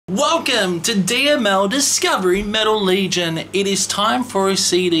Welcome to DML Discovery Metal Legion. It is time for a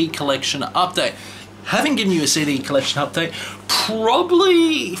CD collection update. Haven't given you a CD collection update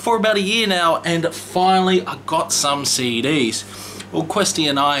probably for about a year now, and finally I got some CDs. Well, Questy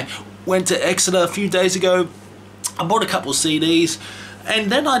and I went to Exeter a few days ago. I bought a couple of CDs,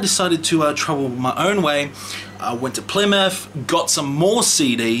 and then I decided to travel my own way. I went to Plymouth, got some more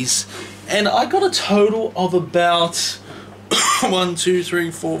CDs, and I got a total of about 1, 2,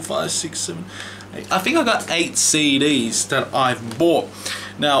 3, 4, 5, 6, 7, 8. I think I got 8 CDs that I've bought.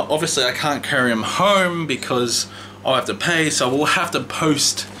 Now, obviously, I can't carry them home because I'll have to pay, so we'll have to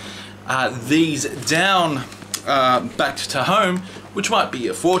post these down back to home, which might be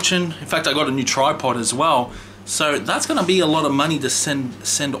a fortune. In fact, I got a new tripod as well, so that's going to be a lot of money to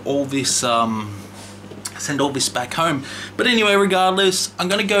send all this back home. But anyway, regardless, I'm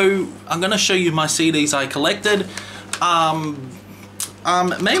gonna show you my CDs I collected.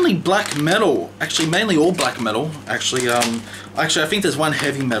 Mainly black metal, actually mainly all black metal. Actually I think there's one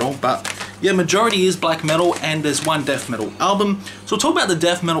heavy metal, but yeah, majority is black metal, and there's one death metal album. So we'll talk about the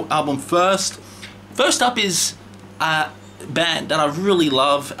death metal album first. First up is a band that I really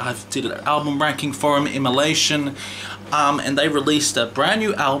love. I did an album ranking for them, Immolation, and they released a brand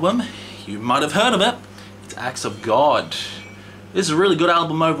new album. You might have heard of it. It's Acts of God. This is a really good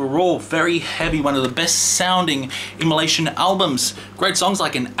album overall, very heavy, one of the best sounding Immolation albums. Great songs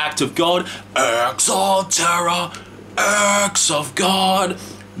like An Act of God, Acts of Terror, Acts of God,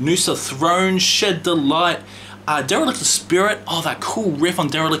 Noose of Throne, Shed Delight, Derelict of Spirit. Oh, that cool riff on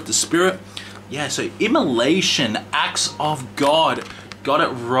Derelict of Spirit. Yeah, so Immolation, Acts of God. Got it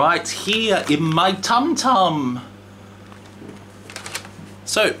right here in my tum-tum.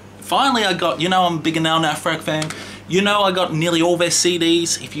 So, finally I got, I'm a big Nal Nathrakh fan. I got nearly all their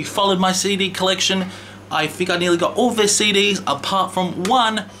CDs. If you followed my CD collection, I think I nearly got all their CDs apart from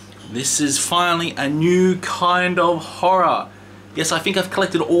one. This is finally a new kind of horror. Yes, I think I've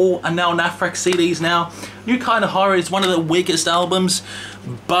collected all Nal Nathrakh CDs now. New Kind of Horror is one of the weakest albums,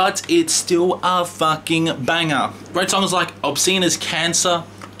 but it's still a fucking banger. Great songs like Obscene as Cancer,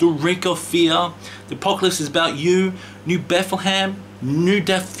 The Reek of Fear, The Apocalypse is About You, New Bethlehem, New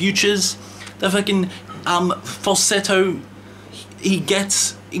Death Futures. The fucking falsetto he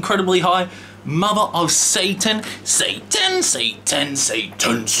gets incredibly high. Mother of Satan, Satan, Satan,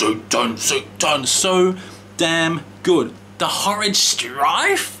 Satan, Satan, Satan. So damn good. The Horrid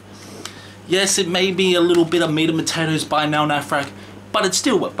Strife. Yes, it may be a little bit of meat and potatoes by Nal Nathrakh, but it's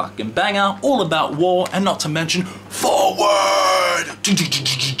still a fucking banger. All about war, and not to mention forward.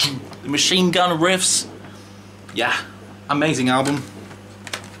 The machine gun riffs. Yeah, amazing album.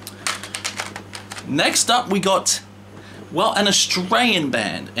 Next up we got, well, an Australian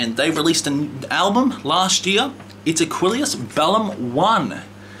band, and they released an album last year. It's Aquilius Bellum 1.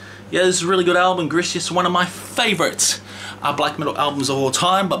 Yeah, this is a really good album. Grisius, one of my favourites black metal albums of all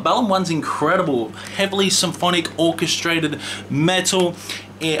time, but Bellum 1's incredible. Heavily symphonic, orchestrated metal,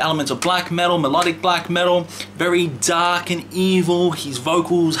 elements of black metal, melodic black metal, very dark and evil. His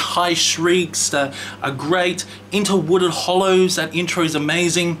vocals, high shrieks, are great. Into Wooded Hollows, that intro is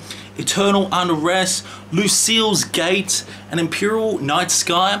amazing. Eternal Unrest, Lucille's Gate, and Imperial Night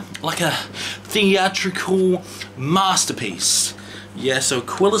Sky, like a theatrical masterpiece. Yeah, so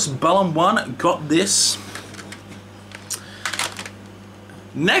Aquilius Bellum 1 got this.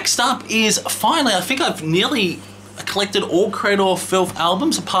 Next up is, finally, I think I've nearly collected all Cradle of Filth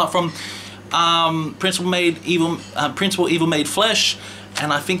albums apart from Principal Evil Made Flesh,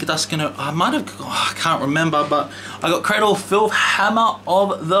 and I think that's gonna, I can't remember, but I got Cradle of Filth, Hammer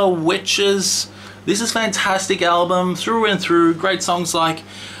of the Witches. This is a fantastic album through and through. Great songs like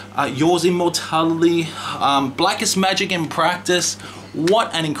Yours Immortality, Blackest Magic in Practice.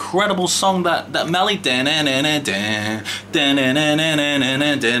 What an incredible song that Melly.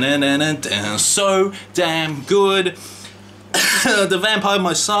 So damn good. The Vampire by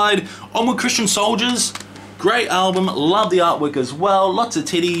My Side, Onward Christian Soldiers. Great album, love the artwork as well. Lots of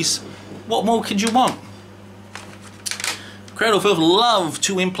titties. What more could you want? Cradle of Filth love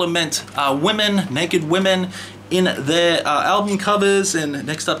to implement women, naked women, in their album covers. And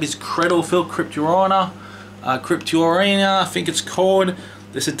next up is Cradle of Filth Crypturina, I think it's called.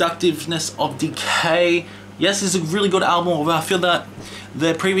 The Seductiveness of Decay. Yes, it's a really good album, although I feel that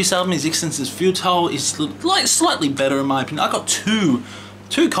their previous album, Existence is Futile, is like slightly better in my opinion. I got two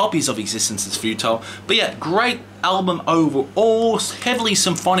copies of Existence is Futile, but yeah, great album overall. Heavily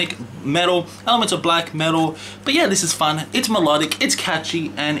symphonic metal, elements of black metal, but yeah, this is fun. It's melodic, it's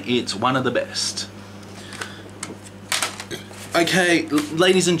catchy, and it's one of the best. Okay,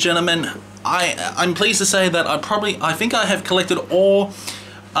 ladies and gentlemen, I'm pleased to say that I think I have collected all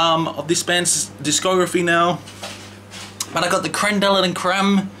of this band's discography now. But I got the creme de la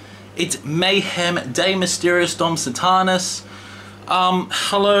creme. It's Mayhem de Mysterious Dom Satanas.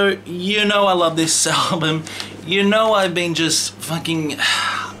 Hello, you know I love this album. You know I've been just fucking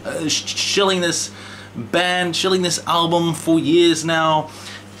shilling this band, shilling this album for years now,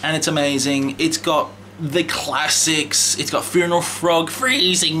 and it's amazing. It's got the classics. It's got Funeral Frog,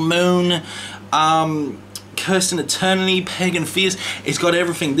 Freezing Moon, Cursed in Eternity, Pagan Fears. It's got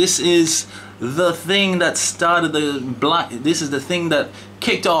everything. This is the thing that started this is the thing that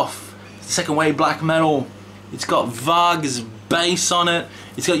kicked off second wave black metal. It's got Varg's bass on it.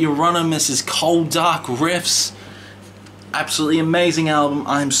 It's got Euronymous' cold dark riffs. Absolutely amazing album.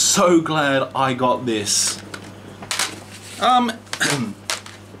 I'm so glad I got this.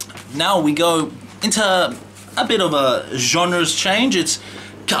 Now we go into a bit of a genres change. It's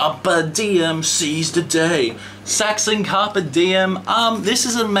Carpe Diem, Seize the Day. Saxon Carpe Diem. This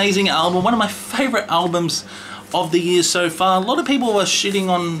is an amazing album. One of my favorite albums of the year so far. A lot of people were shitting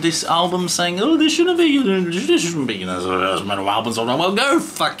on this album, saying, "Oh, this shouldn't be metal albums." Well, go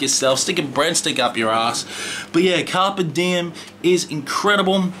fuck yourself. Stick a breadstick up your ass. But yeah, Carpe Diem is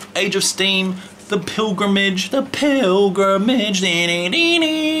incredible. Age of Steam, The Pilgrimage,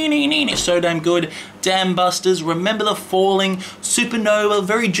 it's so damn good. Dam Busters, Remember the Falling, Supernova,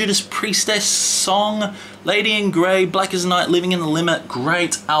 very Judas Priestess song, Lady in Grey, Black as Night, Living in the Limit,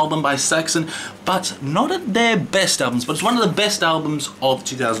 great album by Saxon, but not at their best albums, but it's one of the best albums of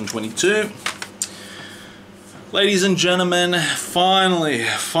 2022. Ladies and gentlemen,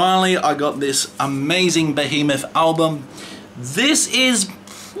 finally I got this amazing Behemoth album. This is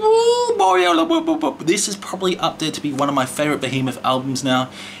probably up there to be one of my favorite Behemoth albums now.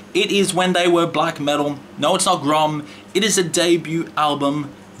 It is when they were black metal. No, it's not Grom. It is a debut album,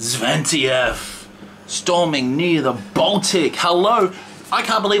 Zventiev, Storming Near the Baltic. Hello. I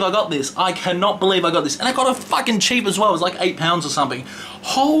can't believe I got this. I cannot believe I got this. And I got it fucking cheap as well. It was like £8 or something.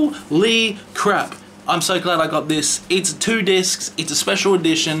 Holy crap. I'm so glad I got this. It's 2 discs. It's a special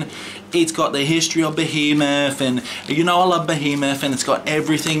edition. It's got the history of Behemoth, and you know I love Behemoth, and it's got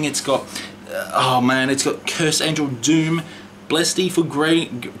everything. It's got, oh man, it's got Cursed Angel Doom, Bless Thee for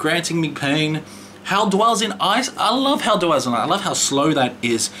Granting Me Pain, Hell Dwells in Ice. I love Hell Dwells in Ice. I love how slow that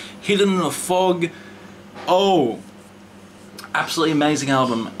is. Hidden in the Fog. Oh, absolutely amazing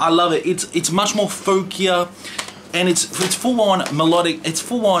album. I love it. It's much more folkier, and it's full on melodic. It's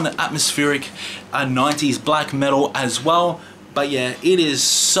full on atmospheric 90s black metal as well. But yeah, it is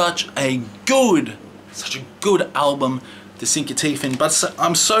such a good album to sink your teeth in. But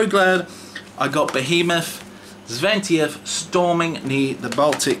I'm so glad I got Behemoth, Zventiev, Storming Near the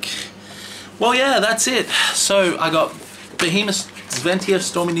Baltic. Well, yeah, that's it. So I got Behemoth, Zventiev,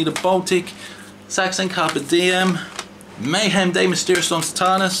 Storming Near the Baltic, Saxon Carpe Diem, Mayhem de Mysterious Dom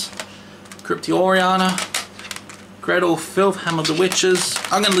Satanas, Cryptoriana, Gretel Filth, Hammer of the Witches.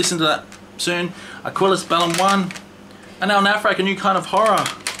 I'm going to listen to that soon. Aquilas Bellum 1. And now Nafrak, A New Kind of Horror.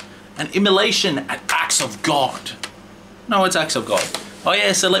 And Immolation at Acts of God. No, it's Acts of God. Oh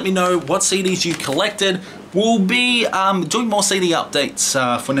yeah, so let me know what CDs you collected. We'll be doing more CD updates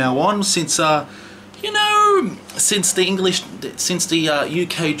from now on, since you know, since the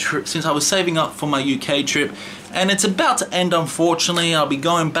UK trip, since I was saving up for my UK trip, and it's about to end, unfortunately. I'll be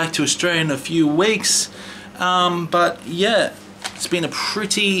going back to Australia in a few weeks. But yeah, it's been a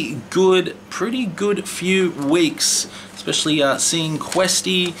pretty good few weeks, especially seeing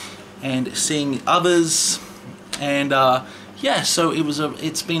Questy and seeing others, and yeah, so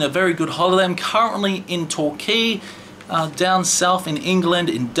it's been a very good holiday. I'm currently in Torquay, down south in England,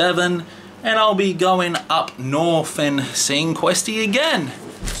 in Devon, and I'll be going up north and seeing Questy again.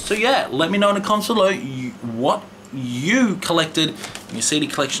 So yeah, let me know in the comments below what you collected in your CD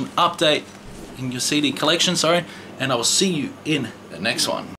collection update, sorry, and I will see you in the next one.